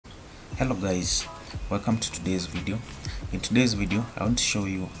Hello guys, welcome to today's video. In today's video I want to show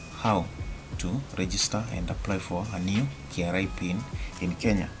you how to register and apply for a new KRA PIN in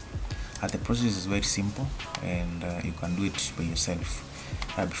Kenya. The process is very simple and you can do it by yourself.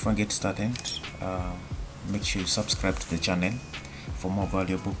 Before I get started, make sure you subscribe to the channel for more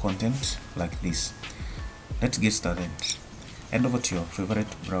valuable content like this. Let's get started. Head over to your favorite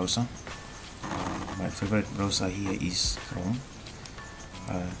browser. My favorite browser here is Chrome.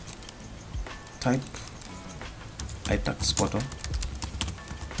 Type iTax portal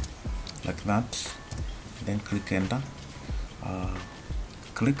like that, then click enter.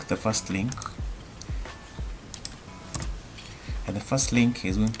 Click the first link, and the first link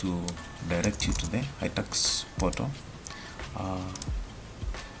is going to direct you to the iTax portal.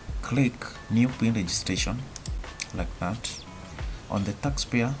 Click new PIN registration like that. On the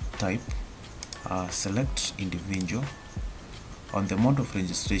taxpayer type, select individual. On the mode of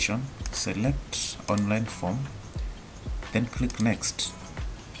registration, select online form, then click next.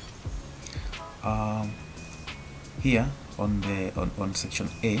 Here on section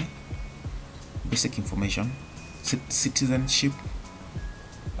A, basic information, citizenship,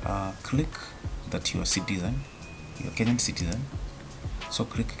 click that you are citizen, you're Kenyan citizen, so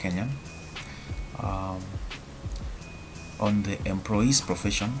click Kenyan. On the employee's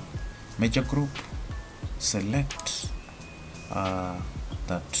profession, major group, select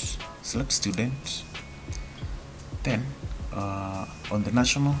select student. Then on the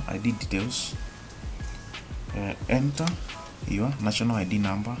national ID details, enter your national ID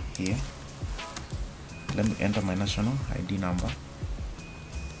number here. Let me enter my national ID number.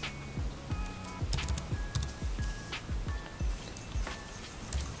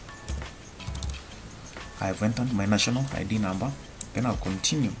 I have entered my national ID number. Then I'll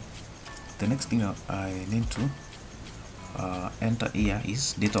continue. The next thing I need to enter here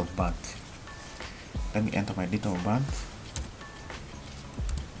is date of birth. Let me enter my date of birth.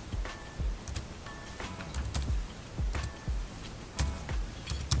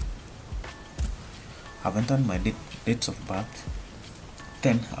 I've entered my dates of birth.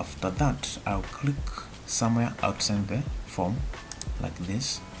 Then after that, I'll click somewhere outside the form like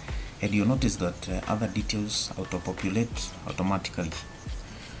this, and you'll notice that other details auto-populate automatically.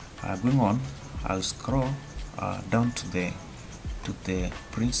 Going on, I'll scroll down to the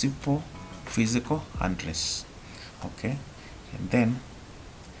principal physical address. Okay, and then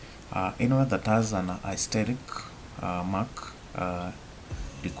anywhere that has an asterisk mark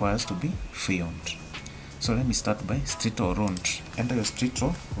requires to be filled. So let me start by street or road. Enter your street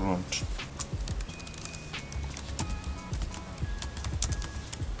or road.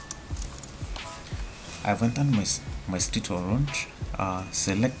 I've entered my street or road.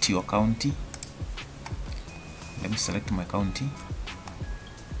 Select your county. Let me select my county.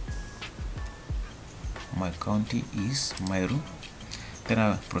 My county is Meru. Then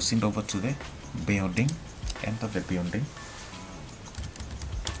I'll proceed over to the building. Enter the building.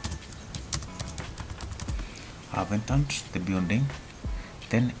 I've entered the building.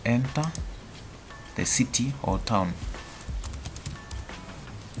 Then enter the city or town.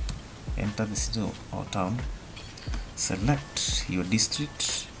 Enter the city or town. Select your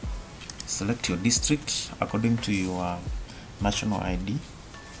district. Select your district according to your national ID.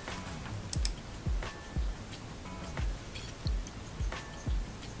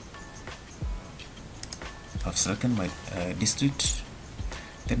 I've selected my district.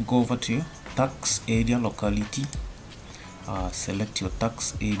 Then go over to your tax area locality. Select your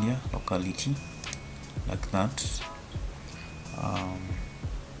tax area locality like that.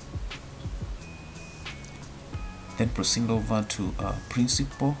 Then proceed over to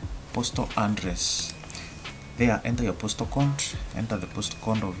principal postal address. There, enter your postal code. Enter the postal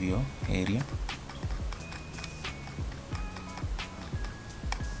code of your area.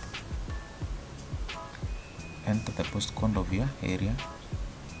 Enter the postal code of your area.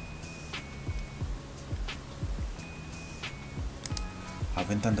 I've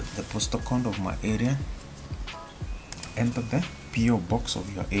entered the postal code of my area. Enter the PO box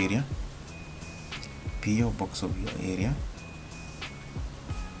of your area. PO box of your area.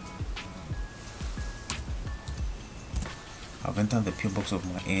 I've entered the PO box of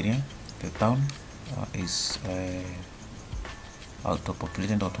my area. The town is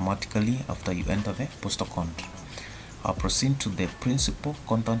auto-populated automatically after you enter the postal code. I'll proceed to the principal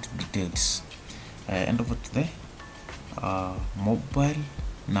contact details. End over to the mobile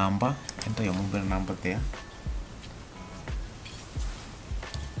number. Enter your mobile number there.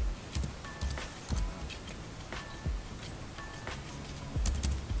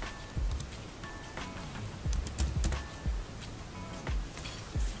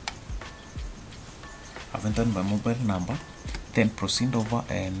 I've entered my mobile number. Then proceed over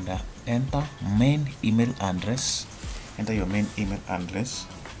and enter main email address. Enter your main email address.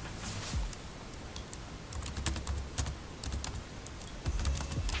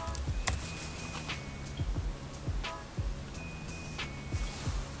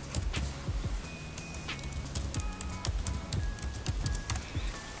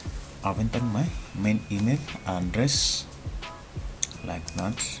 I've entered my main email address like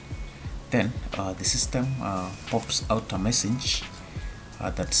that. Then the system pops out a message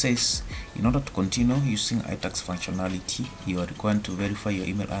that says, in order to continue using iTax functionality, you are required to verify your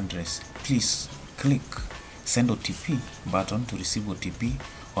email address. Please click send OTP button to receive OTP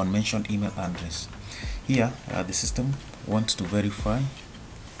on mentioned email address. Here the system wants to verify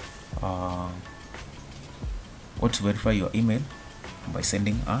your email by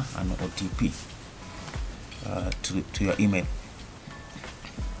sending an OTP to your email.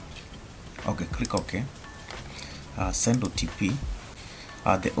 Okay, click OK. Send OTP.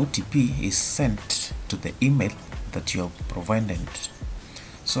 The OTP is sent to the email that you have provided.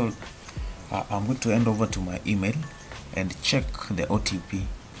 So I'm going to hand over to my email and check the OTP.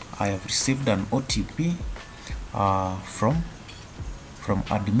 I have received an OTP from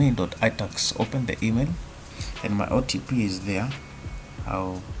admin.itax. Open the email and my OTP is there.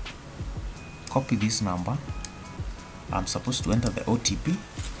 I'll copy this number. I'm supposed to enter the OTP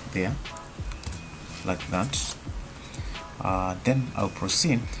there like that. Then I'll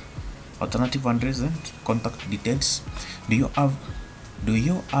proceed. Alternative address and contact details. Do you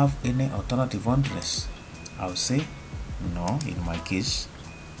have any alternative address? I'll say no in my case.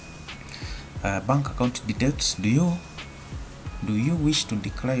 Bank account details. Do you wish to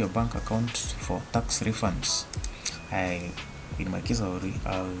declare your bank account for tax refunds? In my case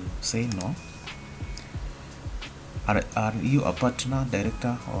I'll say no. Are you a partner,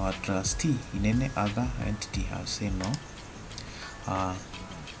 director, or a trustee in any other entity? I'll say no.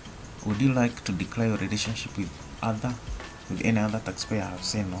 Would you like to declare your relationship with any other taxpayer? I'll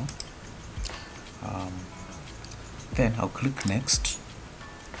say no. Then I'll click next,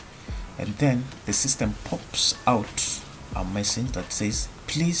 and then the system pops out a message that says,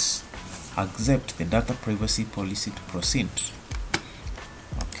 please accept the data privacy policy to proceed.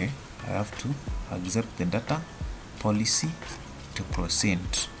 Okay, I have to accept the data policy to proceed.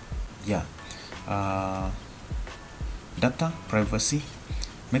 Yeah. Data privacy,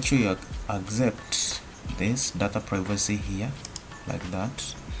 make sure you accept this data privacy here like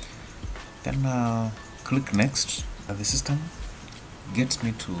that. Then click next. The system gets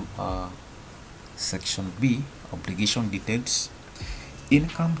me to section B, obligation details.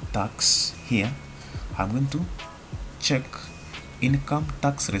 Income tax. Here I'm going to check income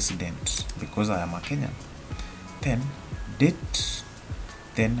tax resident because I am a Kenyan. Then date,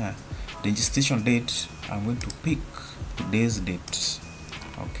 then registration date. I'm going to pick today's date.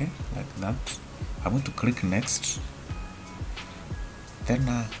 Okay, like that. I'm going to click next.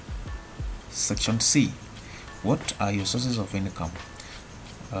 Then section C, what are your sources of income?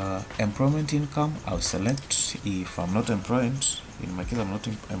 Employment income, I'll select. If I'm not employed, in my case I'm not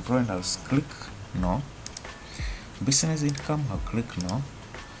employed, I'll click no. Business income, I'll click no.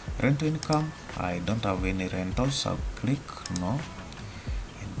 Rental income, I don't have any rentals, I'll click no.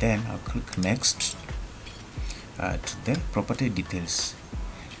 And then I'll click next. To the property details.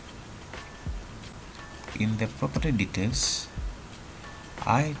 In the property details,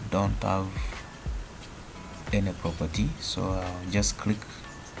 I don't have any property, so I'll just click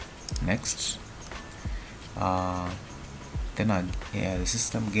next. Then the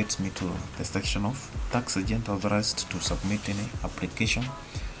system gets me to the section of tax agent authorized to submit any application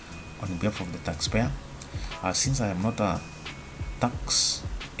on behalf of the taxpayer. Since I am not a tax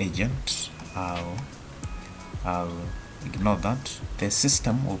agent, I'll ignore that. The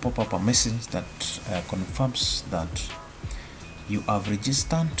system will pop up a message that confirms that you have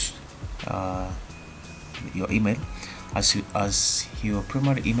registered your email as your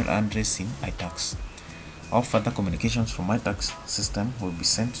primary email address in iTax. All further communications from iTax system will be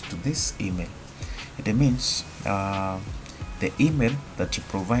sent to this email. It means the email that you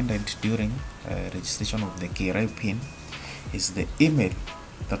provided during registration of the KRA PIN is the email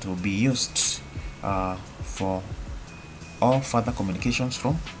that will be used for all further communications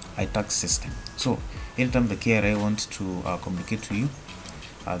from iTax system. So anytime the KRA wants to communicate to you,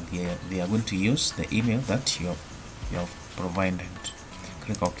 they are going to use the email that you have provided.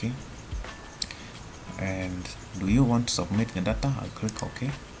 Click OK. And do you want to submit the data? I'll click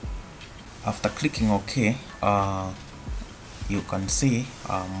OK. After clicking OK, you can see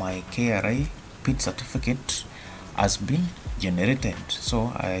my KRA PIN certificate has been generated.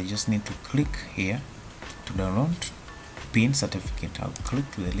 So I just need to click here to download PIN certificate. I'll click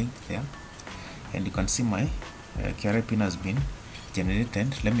the link there, and you can see my KRA PIN has been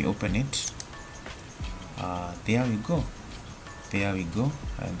generated. Let me open it. There we go,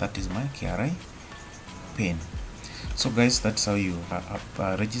 and that is my KRA PIN. So guys, that's how you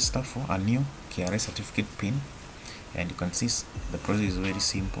register for a new KRA certificate PIN, and you can see the process is very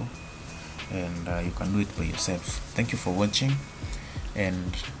simple, and you can do it by yourself. Thank you for watching,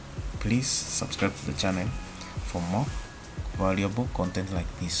 and please subscribe to the channel for more valuable content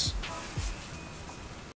like this.